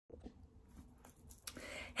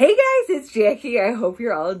Hey guys, it's Jackie. I hope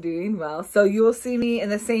you're all doing well. So you will see me in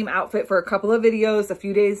the same outfit for a couple of videos, a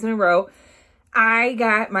few days in a row. I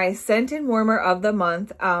got my scent and warmer of the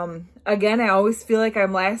month. Again, I always feel like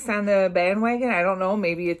I'm last on the bandwagon. I don't know.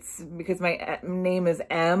 Maybe it's because my name is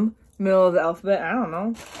M, middle of the alphabet. I don't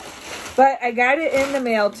know. But I got it in the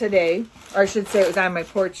mail today, or I should say it was on my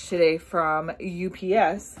porch today from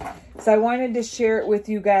UPS. So I wanted to share it with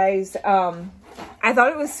you guys. I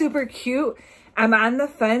thought it was super cute. I'm on the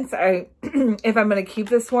fence if I'm going to keep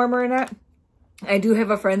this warmer or not. I do have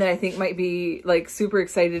a friend that I think might be like super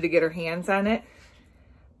excited to get her hands on it.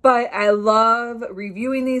 But I love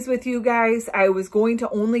reviewing these with you guys. I was going to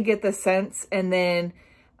only get the scents and then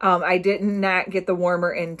I did not get the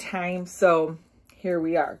warmer in time. So here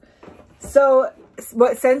we are. So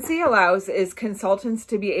what Scentsy allows is consultants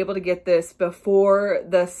to be able to get this before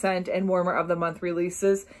the scent and warmer of the month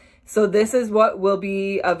releases. So this is what will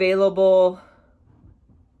be available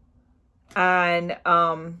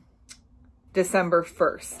on December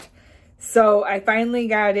 1st. So I finally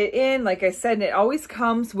got it in. Like I said, it always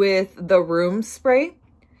comes with the room spray.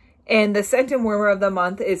 And the scent and warmer of the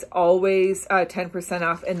month is always 10%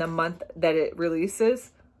 off in the month that it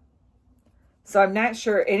releases. So I'm not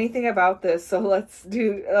sure anything about this. So let's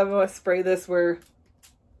do, I'm going to spray this where...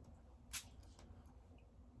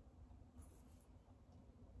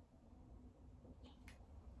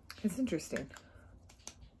 It's interesting.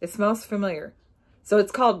 It smells familiar. So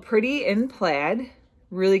it's called Pretty in Plaid.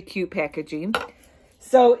 Really cute packaging.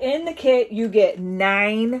 So in the kit, you get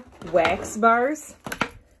 9 wax bars.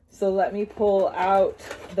 So let me pull out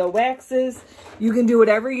the waxes. You can do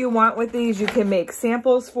whatever you want with these. You can make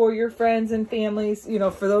samples for your friends and families. You know,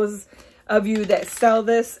 for those of you that sell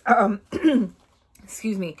this,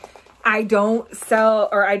 excuse me. I don't sell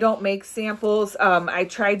or I don't make samples. I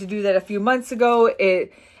tried to do that a few months ago.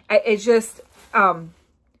 It's just,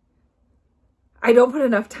 I don't put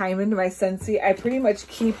enough time into my Scentsy. I pretty much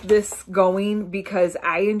keep this going because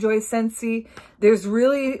I enjoy Scentsy. There's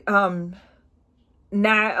really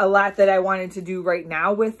not a lot that I wanted to do right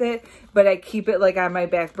now with it, but I keep it like on my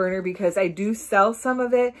back burner because I do sell some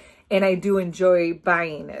of it and I do enjoy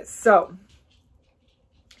buying it. So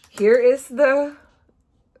here is the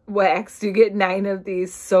wax. You get 9 of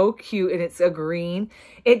these. So cute, and it's a green.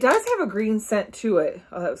 It does have a green scent to it.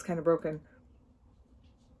 Oh, that was kind of broken.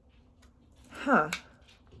 Huh.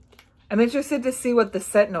 I'm interested to see what the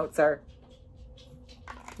scent notes are.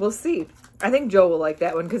 We'll see. I think Joe will like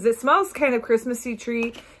that one because it smells kind of Christmassy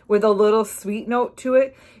tree with a little sweet note to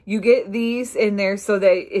it. You get these in there so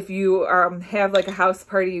that if you have like a house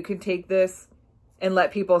party, you can take this and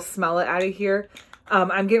let people smell it out of here.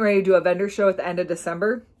 I'm getting ready to do a vendor show at the end of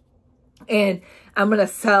December. And I'm going to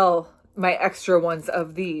sell my extra ones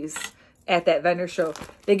of these at that vendor show.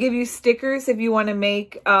 They give you stickers if you want to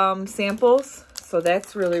make samples. So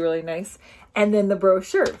that's really, really nice. And then the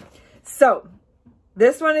brochure. So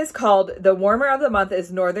this one is called, the warmer of the month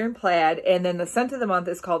is Northern Plaid. And then the scent of the month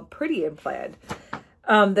is called Pretty in Plaid.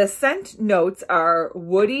 The scent notes are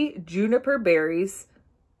woody juniper berries,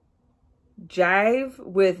 jive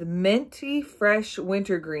with minty fresh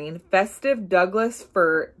wintergreen, festive Douglas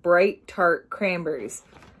fir, bright tart cranberries.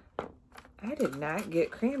 I did not get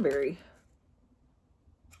cranberry.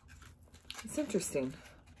 It's interesting.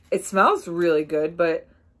 It smells really good, but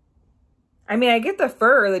I mean, I get the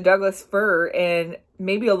fir, the Douglas fir, and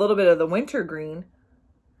maybe a little bit of the wintergreen.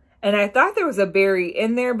 And I thought there was a berry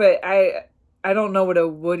in there, but I don't know what a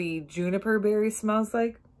woody juniper berry smells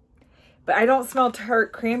like. But I don't smell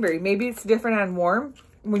tart cranberry. Maybe it's different on warm,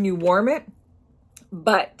 when you warm it.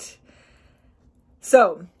 But,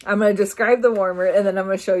 so, I'm going to describe the warmer and then I'm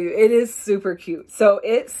going to show you. It is super cute. So,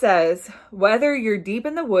 it says, whether you're deep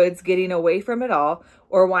in the woods getting away from it all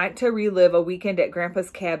or want to relive a weekend at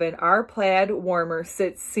Grandpa's cabin, our plaid warmer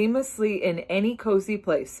sits seamlessly in any cozy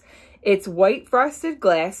place. Its white frosted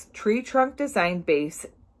glass, tree trunk design base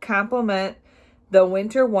complement the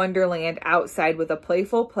winter wonderland outside with a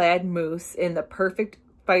playful plaid mousse in the perfect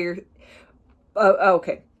fire.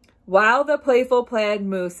 Okay. While the playful plaid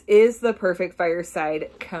mousse is the perfect fireside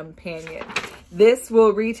companion. This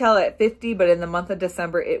will retail at $50, but in the month of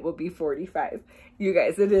December, it will be $45. You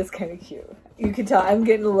guys, it is kind of cute. You can tell I'm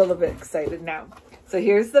getting a little bit excited now. So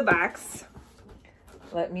here's the box.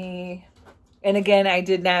 Let me, and again, I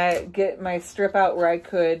did not get my strip out where I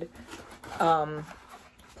could,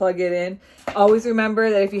 plug it in. Always remember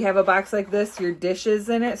that if you have a box like this, your dish is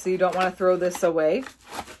in it, so you don't want to throw this away.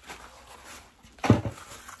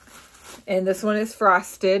 And this one is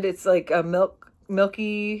frosted. It's like a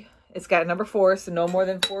milky, it's got number 4, so no more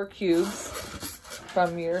than 4 cubes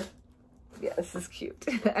from your, yeah, this is cute.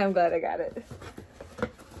 I'm glad I got it.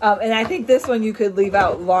 And I think this one you could leave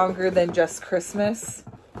out longer than just Christmas.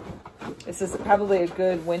 This is probably a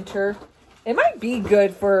good winter. It might be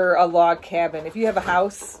good for a log cabin. If you have a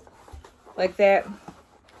house like that.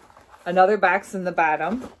 Another box in the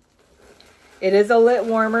bottom. It is a lit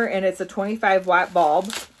warmer and it's a 25 watt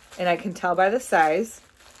bulb. And I can tell by the size.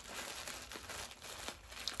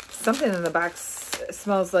 Something in the box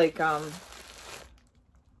smells like a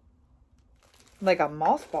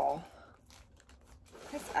mothball.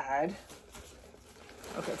 That's odd.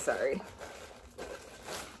 Okay, sorry.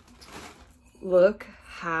 Look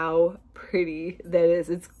how pretty that is.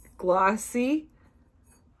 It's glossy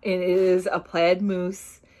and it is a plaid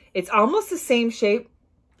mousse. It's almost the same shape.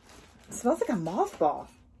 It smells like a mothball.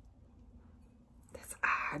 That's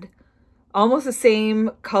odd. Almost the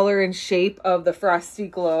same color and shape of the Frosty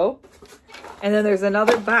Glow. And then there's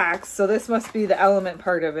another box. So this must be the element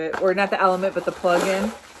part of it. Or not the element, but the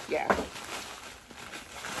plug-in. Yeah.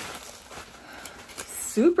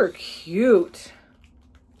 Super cute.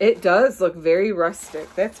 It does look very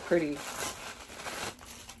rustic. That's pretty.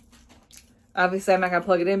 Obviously, I'm not going to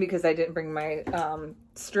plug it in because I didn't bring my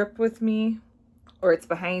strip with me. Or it's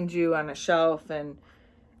behind you on a shelf and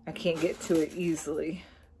I can't get to it easily.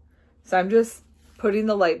 So I'm just putting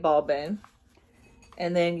the light bulb in.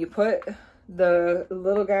 And then you put the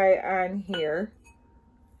little guy on here.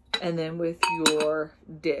 And then with your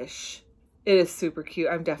dish. It is super cute.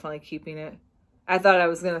 I'm definitely keeping it. I thought I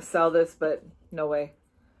was going to sell this, but no way.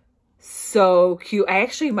 So cute. I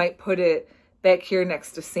actually might put it back here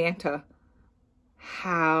next to Santa.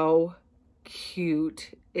 How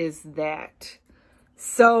cute is that?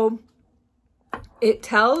 So it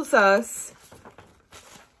tells us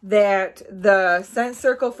that the scent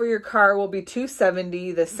circle for your car will be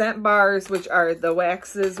 $270. The scent bars, which are the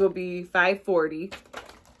waxes, will be $540.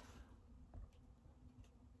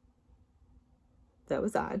 That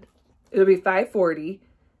was odd. It'll be $540.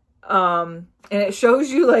 And it shows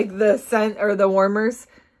you like the scent or the warmers.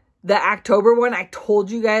 The October one, I told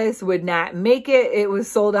you guys would not make it. It was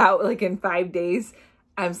sold out like in 5 days.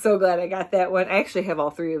 I'm so glad I got that one. I actually have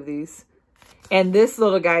all 3 of these. And this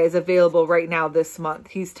little guy is available right now this month.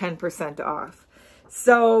 He's 10% off.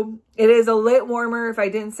 So it is a lit warmer. If I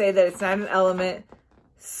didn't say that, it's not an element.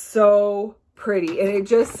 So pretty. And it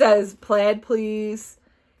just says plaid please.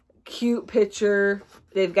 Cute picture.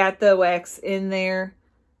 They've got the wax in there.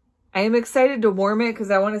 I am excited to warm it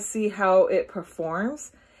because I want to see how it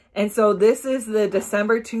performs. And so this is the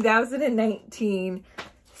December 2019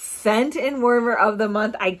 scent and warmer of the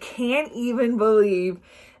month. I can't even believe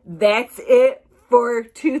that's it for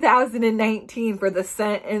 2019 for the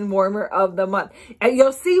scent and warmer of the month. And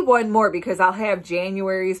you'll see one more because I'll have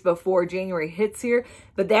January's before January hits here,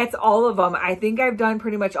 but that's all of them. I think I've done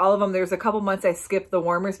pretty much all of them. There's a couple months I skipped the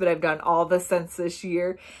warmers, but I've done all the scents this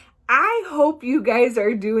year. I hope you guys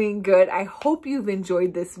are doing good. I hope you've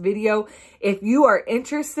enjoyed this video. If you are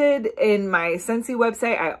interested in my Scentsy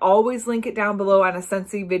website, I always link it down below on a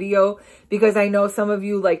Scentsy video because I know some of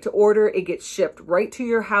you like to order. It gets shipped right to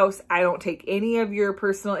your house. I don't take any of your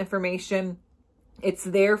personal information. It's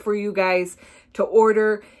there for you guys to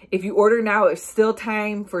order. If you order now, it's still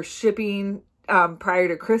time for shipping prior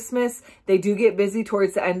to Christmas. They do get busy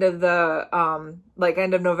towards the end of the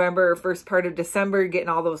end of November or first part of December, getting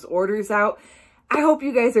all those orders out. I hope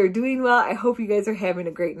you guys are doing well. I hope you guys are having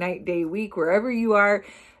a great night, day, week, wherever you are.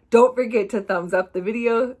 Don't forget to thumbs up the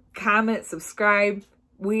video, comment, subscribe.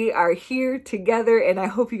 We are here together and I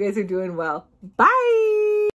hope you guys are doing well. Bye.